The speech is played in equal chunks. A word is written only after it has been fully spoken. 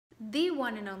the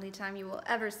one and only time you will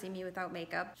ever see me without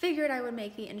makeup, figured I would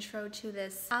make the intro to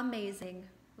this amazing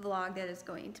vlog that is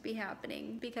going to be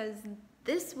happening, because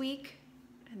this week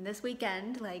and this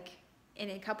weekend, like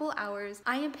in a couple hours,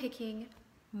 I am picking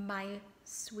my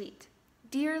sweet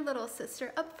dear little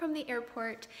sister up from the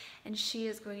airport, and she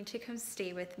is going to come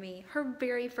stay with me, her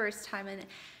very first time in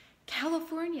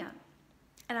California,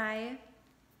 and I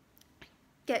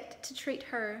get to treat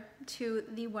her to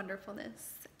the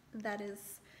wonderfulness that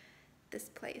is this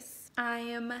place. I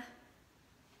am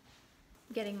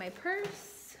getting my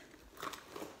purse.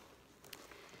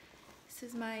 This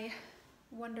is my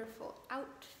wonderful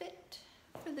outfit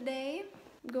for the day.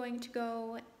 I'm going to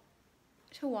go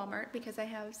to Walmart because I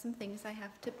have some things I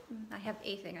have to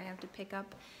pick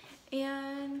up,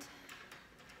 and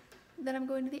then I'm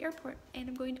going to the airport and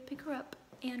I'm going to pick her up,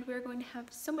 and we're going to have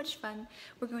so much fun.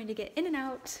 We're going to get in and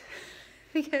out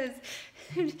because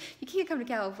you can't come to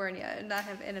California and not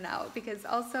have in and out, because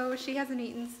also she hasn't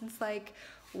eaten since like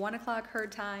 1 o'clock her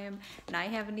time, and I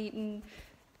haven't eaten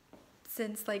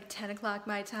since like 10 o'clock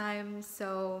my time,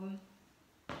 so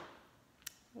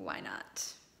why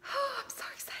not? Oh, I'm so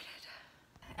excited.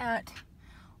 At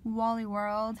Wally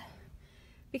World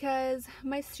because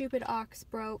my stupid aux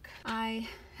broke. I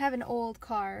have an old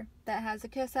car that has a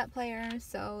cassette player,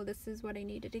 so this is what I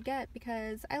needed to get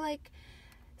because I like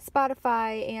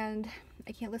Spotify and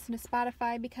I can't listen to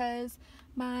Spotify because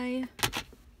my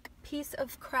piece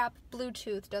of crap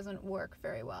Bluetooth doesn't work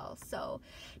very well. So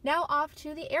now off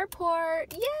to the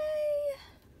airport. Yay!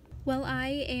 Well,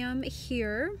 I am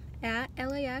here at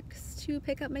LAX to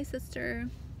pick up my sister.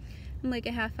 I'm like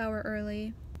a half hour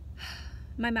early.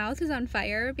 My mouth is on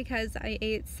fire because I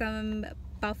ate some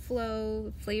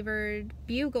buffalo flavored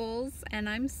bugles and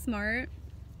I'm smart.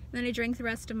 And then I drank the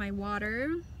rest of my water,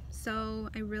 so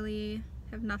I really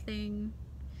have nothing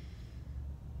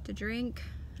to drink.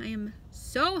 I am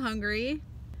so hungry.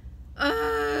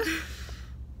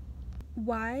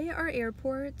 Why are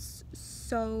airports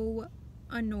so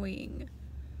annoying?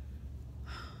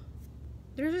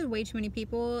 There's just way too many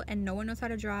people and no one knows how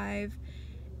to drive,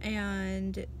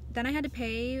 and then I had to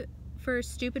pay for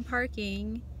stupid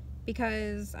parking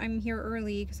because I'm here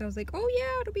early because I was like, oh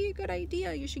yeah, it'll be a good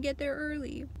idea, you should get there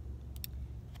early.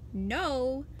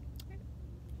 No,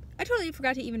 I totally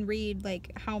forgot to even read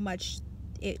like how much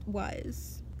it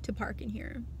was to park in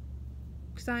here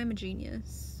because I'm a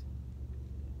genius.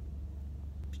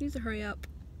 She needs to hurry up.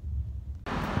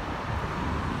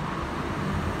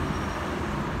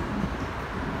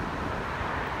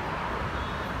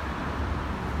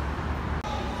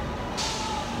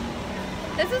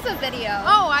 This is a video.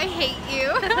 Oh, I hate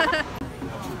you.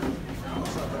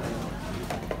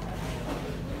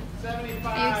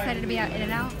 Are you excited to be out in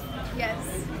and out?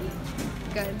 Yes.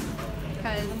 Good.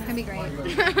 Because it's gonna be great.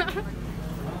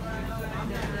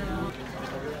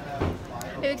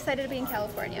 Are you excited to be in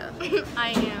California?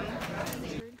 I am.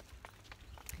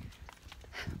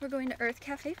 We're going to Earth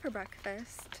Cafe for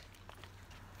breakfast.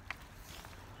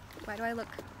 Why do I look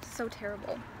so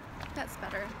terrible? That's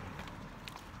better.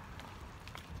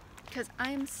 Because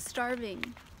I'm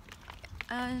starving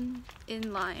and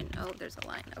in line. Oh, there's a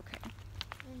line. Okay.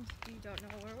 And you don't know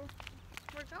where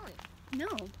we're going. No,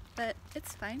 but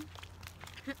it's fine.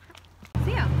 So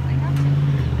yeah, I have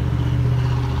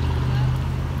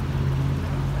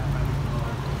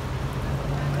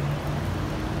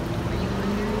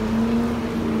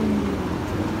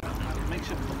It makes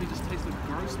your coffee just taste like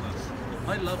grossness.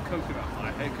 I love coconut.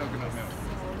 I hate coconut milk.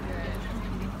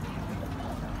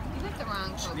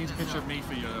 Wrong. Need a picture of me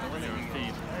for your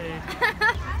feed. Hey.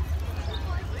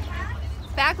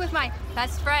 back with my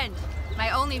best friend, my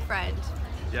only friend.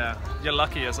 Yeah, you're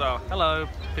lucky as well. Hello,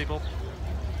 people.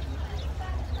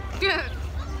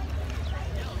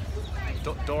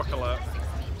 Dork alert.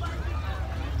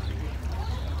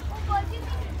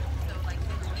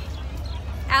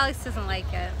 Alex doesn't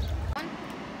like it.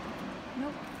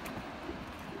 Nope.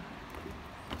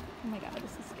 Oh my god, this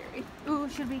is scary. Ooh,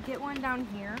 should we get one down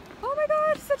here? Oh my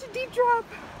god, such a deep drop.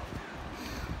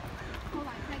 Hold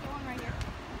on, can I get one right here?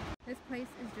 This place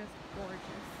is just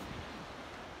gorgeous.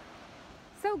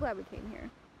 So glad we came here.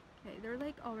 Okay, they're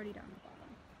like already down the bottom.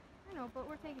 I know, but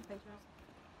we're taking pictures.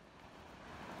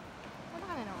 We're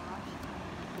not in a rush.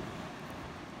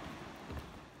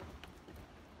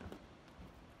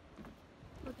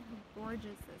 Look at how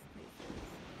gorgeous this place is.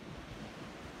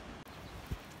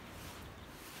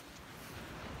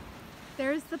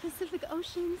 There's the Pacific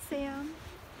Ocean, Sam.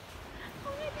 Oh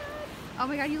my god. Oh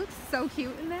my god, you look so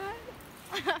cute in that.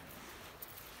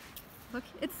 Look,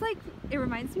 it's like, it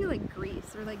reminds me of like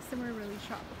Greece or like somewhere really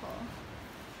tropical.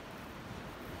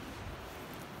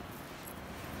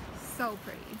 So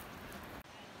pretty.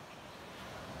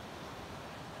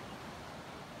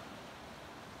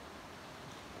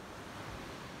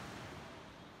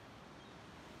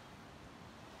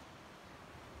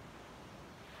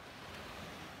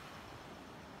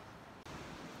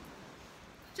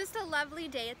 Just a lovely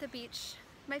day at the beach.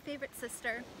 My favorite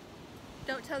sister.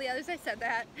 Don't tell the others I said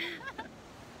that.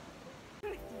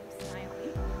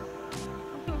 Smiling.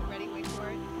 Ready? Wait for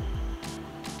it.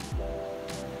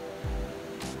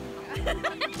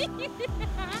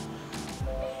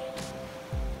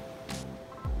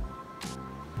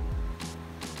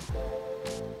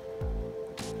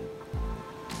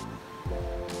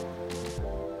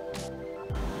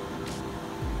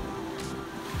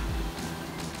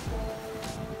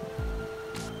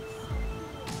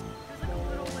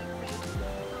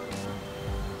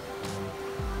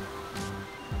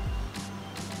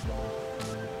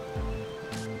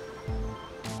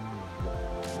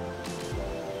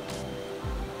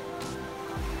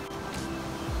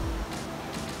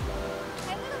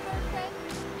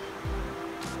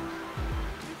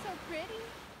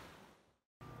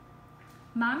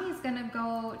 Mommy's gonna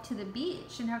go to the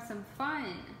beach and have some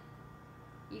fun.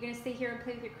 You gonna stay here and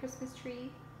play with your Christmas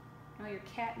tree? And all your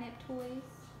catnip toys?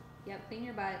 Yep, clean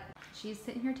your butt. She's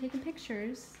sitting here taking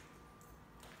pictures.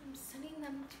 I'm sending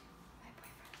them to my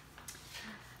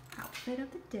boyfriend. Outfit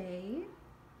of the day.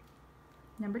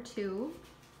 Number 2.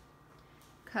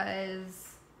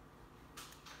 Cause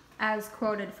as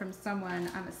quoted from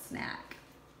someone, I'm a snack.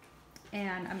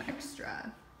 And I'm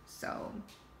extra. So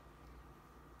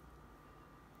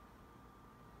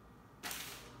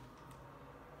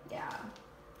yeah.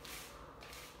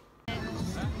 And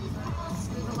there's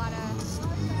a lot of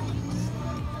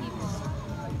people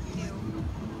too.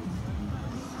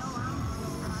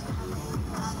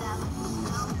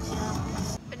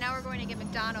 But now we're going to get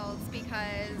McDonald's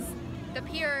because the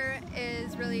pier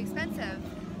is really expensive.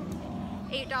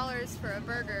 $8 for a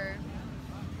burger.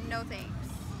 No thanks.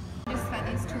 I just fed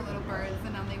these 2 little birds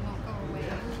and now they won't go away.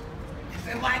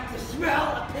 They like the smell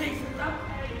of pieces of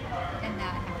And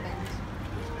that happened.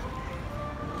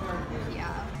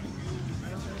 Yeah.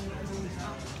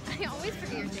 I always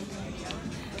forget you're taking a video.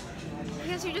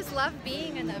 Because you just love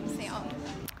being in them, Sam.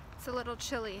 It's a little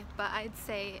chilly, but I'd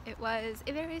say it was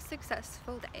a very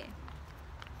successful day.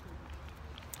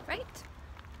 Right?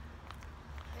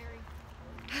 Very.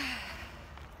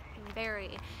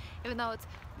 Very. Even though it's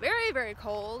very, very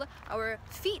cold, our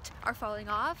feet are falling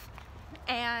off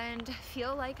and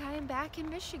feel like I am back in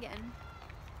Michigan.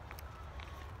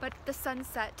 But the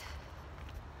sunset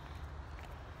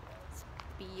is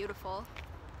beautiful.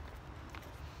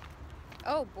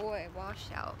 Oh boy,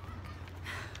 washed out.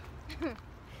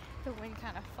 The wind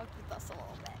kind of fucked with us a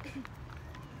little bit.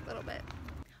 A little bit.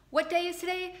 What day is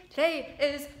today? Today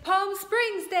is Palm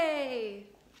Springs Day!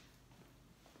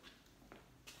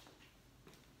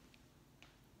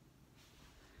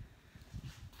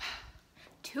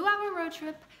 Two-hour road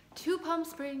trip to Palm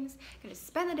Springs. Gonna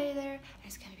spend the day there, and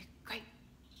it's gonna be great.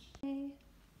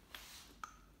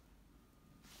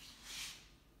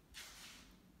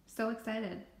 So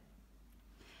excited.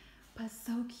 But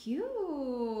so cute.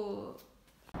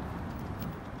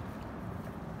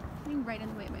 Getting right in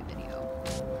the way of my video.